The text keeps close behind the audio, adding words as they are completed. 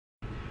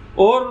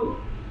और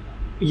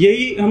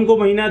यही हमको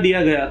महीना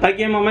दिया गया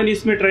ताकि हम अमन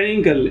इसमें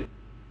ट्रेनिंग कर लें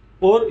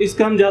और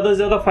इसका हम ज़्यादा से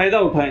ज़्यादा फ़ायदा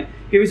उठाएं।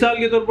 कि मिसाल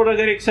के तौर पर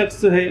अगर एक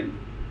शख्स है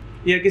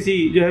या किसी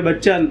जो है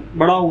बच्चा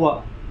बड़ा हुआ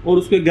और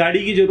उसको एक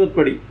गाड़ी की ज़रूरत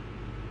पड़ी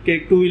कि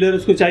एक 2 व्हीलर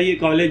उसको चाहिए,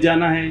 कॉलेज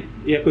जाना है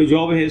या कोई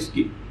जॉब है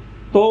उसकी,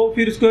 तो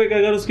फिर उसको एक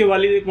अगर उसके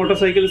वालिद एक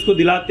मोटरसाइकिल उसको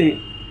दिलाते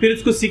हैं, फिर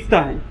उसको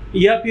सीखता है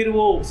या फिर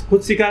वो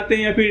खुद सिखाते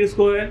हैं या फिर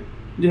उसको है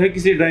जो है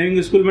किसी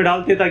ड्राइविंग स्कूल में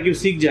डालते हैं ताकि वो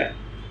सीख जाए।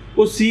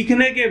 वो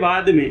सीखने के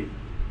बाद में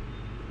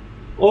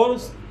और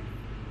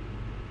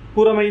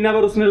पूरा महीना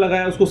भर उसने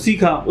लगाया, उसको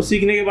सीखा, और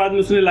सीखने के बाद में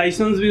उसने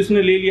लाइसेंस भी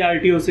उसने ले लिया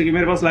आरटीओ से कि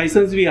मेरे पास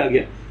लाइसेंस भी आ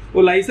गया।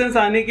 वो लाइसेंस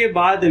आने के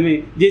बाद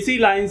में जैसे ही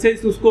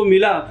लाइसेंस उसको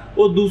मिला,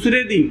 वो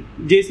दूसरे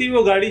दिन जैसे ही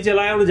वो गाड़ी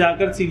चलाया और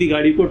जाकर सीधी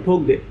गाड़ी को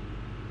ठोक दे,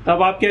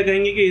 तब आप क्या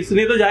कहेंगे कि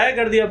इसने तो जाया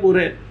कर दिया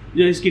पूरे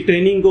जो इसकी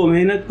ट्रेनिंग को,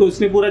 मेहनत को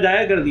इसने पूरा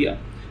जाया कर दिया।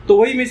 तो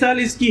वही मिसाल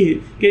इसकी है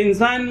कि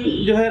इंसान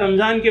जो है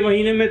रमज़ान के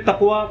महीने में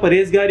तकवा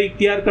परहेजगारी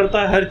इख्तियार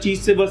करता है, हर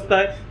चीज़ से बचता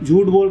है,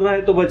 झूठ बोल रहा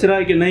है तो बच रहा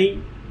है कि नहीं,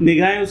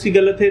 निगाहें उसकी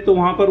गलत है तो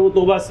वहाँ पर वो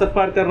तौबा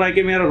इस्तग़फ़ार कर रहा है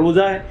कि मेरा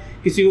रोज़ा है,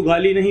 किसी को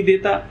गाली नहीं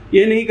देता,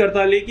 ये नहीं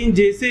करता। लेकिन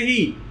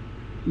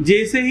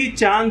जैसे ही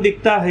चाँद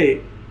दिखता है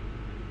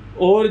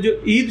और जो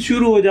ईद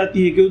शुरू हो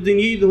जाती है कि उस दिन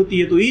ईद होती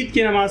है, तो ईद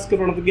की नमाज के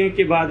पढ़ने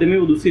के बाद में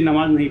वो दूसरी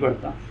नमाज नहीं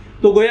पढ़ता।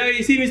 तो गोया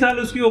इसी मिसाल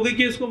उसकी हो गई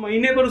कि उसको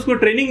महीने पर उसको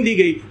ट्रेनिंग दी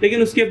गई,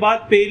 लेकिन उसके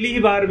बाद पहली ही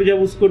बार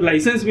जब उसको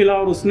लाइसेंस मिला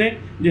और उसने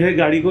जो है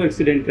गाड़ी को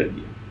एक्सीडेंट कर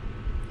दिया।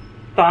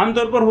 तो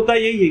आमतौर पर होता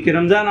यही है कि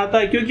रमज़ान आता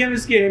है, क्योंकि हम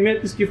इसकी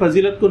अहमियत, इसकी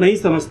फजीलत को नहीं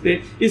समझते,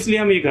 इसलिए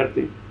हम ये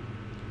करते हैं।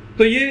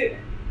 तो ये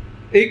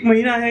एक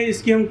महीना है,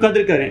 इसकी हम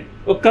कद्र करें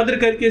और कद्र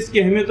करके इसकी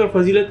अहमियत और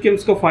फजीलत के हम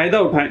इसका फ़ायदा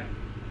उठाएं।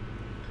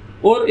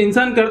 और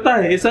इंसान करता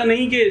है, ऐसा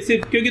नहीं कि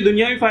सिर्फ क्योंकि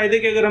दुनियावी फ़ायदे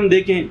के अगर हम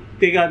देखें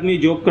तो एक आदमी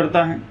जॉब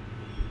करता है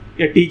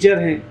या टीचर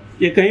है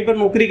या कहीं पर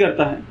नौकरी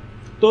करता है,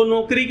 तो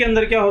नौकरी के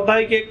अंदर क्या होता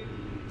है कि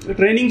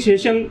ट्रेनिंग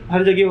सेशन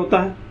हर जगह होता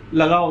है,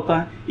 लगा होता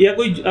है। या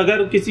कोई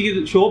अगर किसी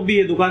की शॉप भी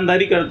है,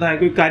 दुकानदारी करता है,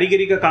 कोई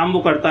कारीगरी का काम वो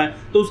करता है,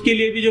 तो उसके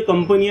लिए भी जो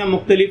कंपनियां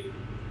मुख्तलिफ,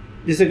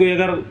 जैसे कोई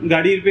अगर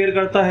गाड़ी रिपेयर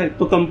करता है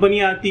तो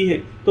कंपनियां आती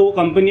है, तो वो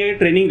कंपनियां की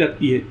ट्रेनिंग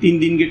रखती है, 3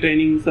 दिन की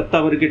ट्रेनिंग,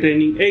 सप्ताह भर की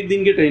ट्रेनिंग, 1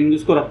 दिन की ट्रेनिंग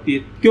उसको रखती है।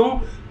 क्यों?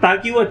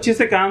 ताकि वो अच्छे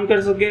से काम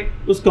कर सके,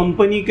 उस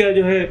कंपनी का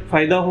जो है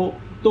फ़ायदा हो,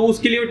 तो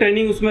उसके लिए वो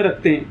ट्रेनिंग उसमें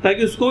रखते हैं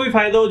ताकि उसको भी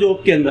फ़ायदा हो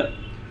जॉब के अंदर।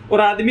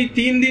 और आदमी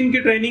 3 दिन की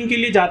ट्रेनिंग के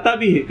लिए जाता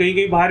भी है, कहीं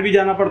कहीं बाहर भी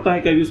जाना पड़ता है,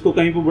 कभी उसको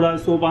कहीं पर बड़ा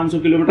 100-500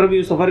 किलोमीटर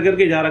भी सफ़र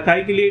करके जा रखा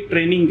है के लिए,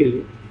 ट्रेनिंग के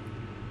लिए,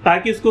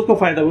 ताकि उसको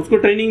फ़ायदा हो। उसको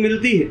ट्रेनिंग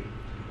मिलती है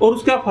और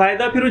उसका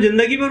फ़ायदा फिर वो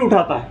ज़िंदगी भर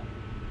उठाता है।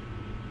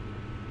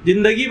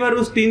 ज़िंदगी भर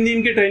उस 3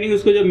 दिन की ट्रेनिंग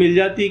उसको जब मिल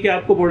जाती है कि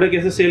आपको प्रोडक्ट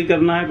कैसे सेल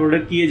करना है,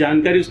 प्रोडक्ट की ये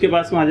जानकारी उसके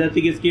पास में आ जाती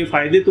है कि इसके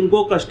फ़ायदे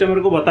तुमको कस्टमर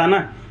को बताना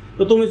है,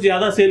 तो तुम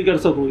ज़्यादा सेल कर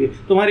सकोगे,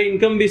 तुम्हारी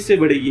इनकम भी इससे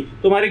बढ़ेगी,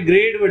 तुम्हारी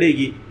ग्रेड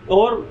बढ़ेगी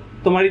और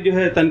तुम्हारी जो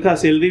है तनख्वाह,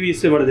 सैलरी भी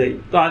इससे बढ़ जाएगी।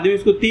 तो आदमी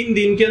उसको 3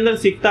 दिन के अंदर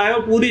सीखता है और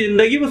पूरी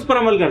ज़िंदगी में उस पर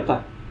अमल करता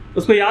है,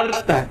 उसको याद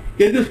रखता है,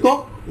 क्योंकि उसको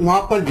वहाँ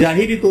पर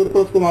जाहिरी तौर पर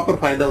उसको वहाँ पर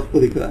फ़ायदा उसको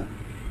दिख रहा है।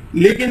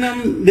 लेकिन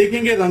हम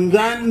देखेंगे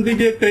रमज़ान भी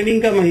जो एक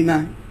ट्रेनिंग का महीना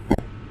है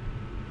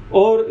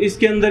और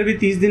इसके अंदर भी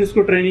 30 दिन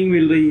उसको ट्रेनिंग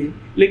मिल रही है,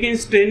 लेकिन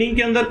इस ट्रेनिंग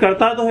के अंदर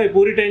करता तो है,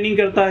 पूरी ट्रेनिंग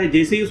करता है।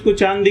 जैसे ही उसको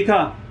चांद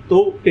दिखा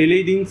तो पहले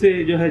ही दिन से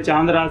जो है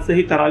चांद रात से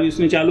ही तरावी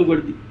उसने चालू कर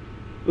दी,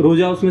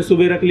 रोज़ा उसने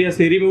सुबह रख लिया,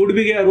 सहरी में उठ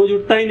भी गया, रोज़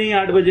उठता ही नहीं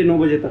 8 बजे 9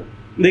 बजे तक,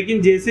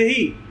 लेकिन जैसे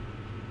ही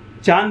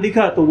चांद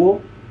दिखा तो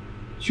वो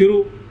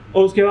शुरू,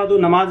 और उसके बाद वो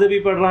नमाज़ें भी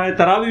पढ़ रहा है,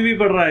 तरावी भी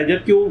पढ़ रहा है,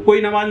 जबकि वो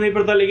कोई नमाज नहीं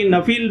पढ़ता लेकिन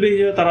नफिल भी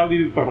जो है तरावी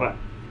भी पढ़ रहा है।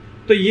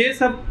 तो ये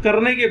सब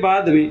करने के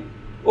बाद में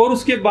और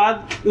उसके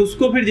बाद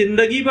उसको फिर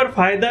ज़िंदगी भर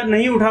फ़ायदा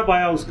नहीं उठा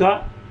पाया उसका,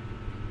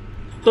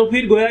 तो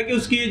फिर गोया कि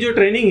उसकी ये जो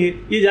ट्रेनिंग है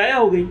ये ज़ाया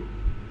हो गई,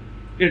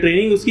 ये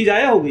ट्रेनिंग उसकी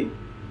ज़ाया हो गई,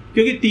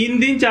 क्योंकि 3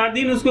 दिन 4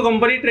 दिन उसको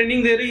कंपनी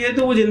ट्रेनिंग दे रही है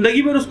तो वो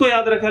ज़िंदगी भर उसको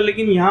याद रखा।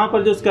 लेकिन यहाँ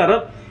पर जो उसका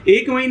रब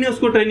 1 महीने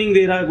उसको ट्रेनिंग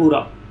दे रहा है पूरा,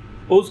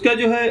 और उसका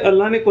जो है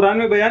अल्लाह ने कुरान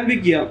में बयान भी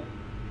किया।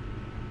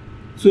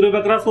 सूरह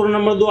बकरा सूरह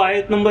नंबर 2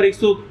 आयत नंबर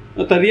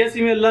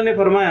 183 में अल्लाह ने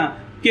फरमाया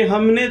कि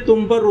हमने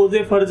तुम पर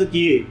रोज़े फ़र्ज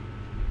किए।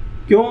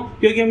 क्यों?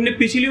 क्योंकि हमने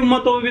पिछली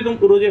उम्मतों में भी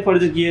तुम रोज़े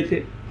फ़र्ज किए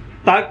थे।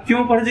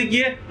 क्यों फ़र्ज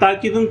किए?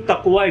 ताकि तुम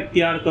तकवा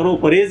इख्तियार करो,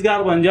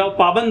 परहेजगार बन जाओ,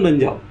 पाबंद बन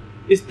जाओ,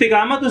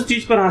 इस्तिकामत उस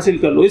चीज़ पर हासिल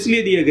कर लो,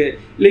 इसलिए दिए गए।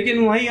 लेकिन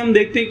वहीं हम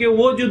देखते हैं कि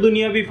वो जो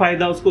दुनियावी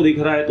फ़ायदा उसको दिख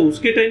रहा है तो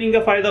उसके ट्रेनिंग का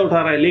फ़ायदा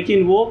उठा रहा है,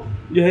 लेकिन वो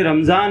जो है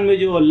रमज़ान में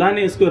जो अल्लाह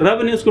ने उसको,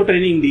 रब ने उसको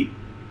ट्रेनिंग दी,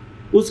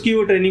 उसकी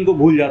वो ट्रेनिंग को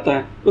भूल जाता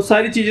है, तो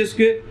सारी चीज़ें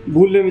उसके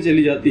भूलने में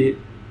चली जाती है।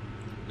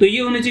 तो ये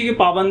होनी चाहिए कि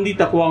पाबंदी,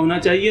 तकवा होना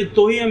चाहिए,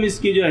 तो ही हम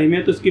इसकी जो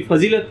अहमियत, उसकी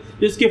फजीलत,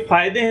 जो इसके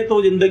फ़ायदे हैं,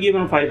 तो ज़िंदगी में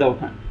हम फ़ायदा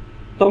उठाएं।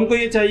 तो हमको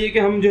ये चाहिए कि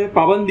हम जो है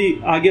पाबंदी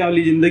आगे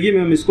वाली ज़िंदगी में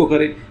हम इसको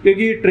करें,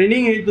 क्योंकि ये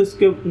ट्रेनिंग है तो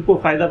उसके उनको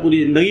फ़ायदा पूरी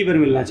ज़िंदगी भर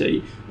मिलना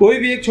चाहिए। कोई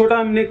भी एक छोटा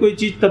हमने कोई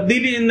चीज़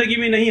तब्दीली ज़िंदगी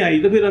में नहीं आई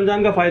तो फिर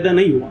रमज़ान का फ़ायदा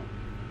नहीं हुआ।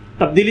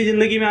 तब्दीली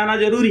ज़िंदगी में आना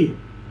ज़रूरी है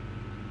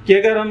कि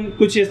अगर हम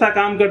कुछ ऐसा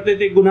काम करते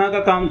थे, गुनाह का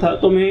काम था,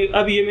 तो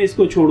मैं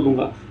इसको छोड़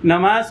दूंगा।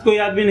 नमाज कोई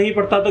आदमी नहीं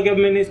पढ़ता तो कि अब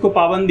मैंने इसको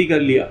पाबंदी कर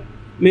लिया,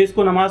 मैं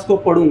इसको नमाज को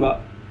पढ़ूंगा,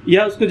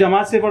 या उसको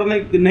जमात से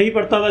पढ़ने नहीं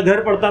पढ़ता था,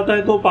 घर पढ़ता था,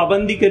 तो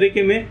पाबंदी करे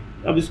कि मैं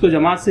अब इसको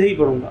जमात से ही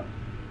पढ़ूंगा।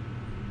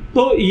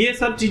 तो ये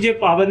सब चीज़ें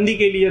पाबंदी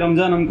के लिए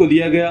रमज़ान हमको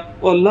दिया गया,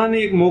 और अल्लाह ने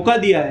एक मौका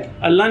दिया है।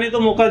 अल्लाह ने तो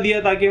मौका दिया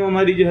ताकि हम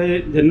हमारी जो है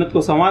जन्नत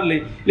को संवार लें,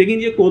 लेकिन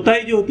ये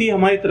कोताही जो होती है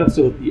हमारी तरफ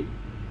से होती है,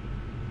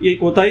 ये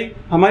कोताही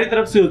हमारी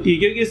तरफ से होती है,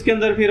 क्योंकि इसके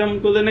अंदर फिर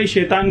हमको तो नहीं,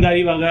 शैतान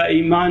गारिब आ गया,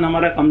 ईमान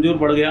हमारा कमज़ोर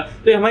पड़ गया,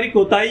 तो ये हमारी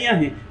कोताहियाँ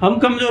हैं, हम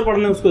कमज़ोर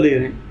पड़ने उसको दे रहे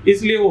हैं,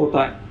 इसलिए वो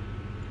होता है।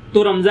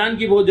 तो रमज़ान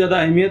की बहुत ज़्यादा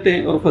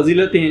अहमियतें और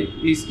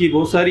फजीलतें इसकी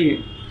बहुत सारी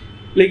हैं,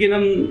 लेकिन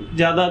हम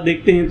ज़्यादा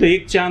देखते हैं तो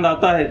एक चाँद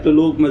आता है तो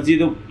लोग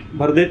मस्जिदों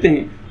भर देते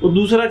हैं, और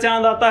दूसरा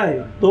चाँद आता है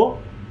तो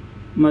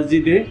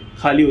मस्जिदें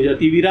खाली हो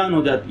जाती, वीरान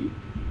हो जाती है,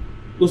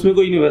 उसमें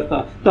कोई नहीं बचता।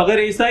 तो अगर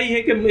ऐसा ही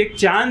है कि एक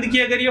चाँद की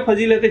अगर ये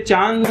फजीलत है,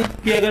 चाँद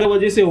की अगर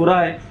वजह से हो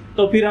रहा है,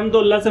 तो फिर हम तो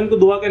अल्लाह से हमको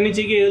दुआ करनी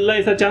चाहिए कि अल्लाह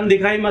ऐसा चाँद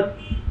दिखाए मत,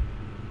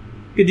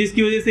 कि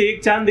जिसकी वजह से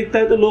एक चाँद दिखता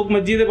है तो लोग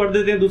मस्जिदें भर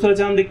देते हैं, दूसरा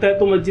चाँद दिखता है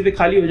तो मस्जिदें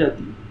खाली हो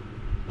जाती हैं।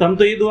 तो हम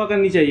तो ये दुआ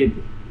करनी चाहिए।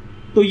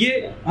 तो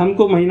ये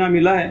हमको महीना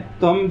मिला है,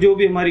 तो हम जो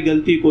भी हमारी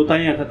गलती,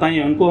 कोताहियाँ,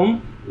 खताइयाँ, उनको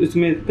हम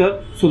इसमें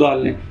कर सुधार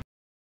लें।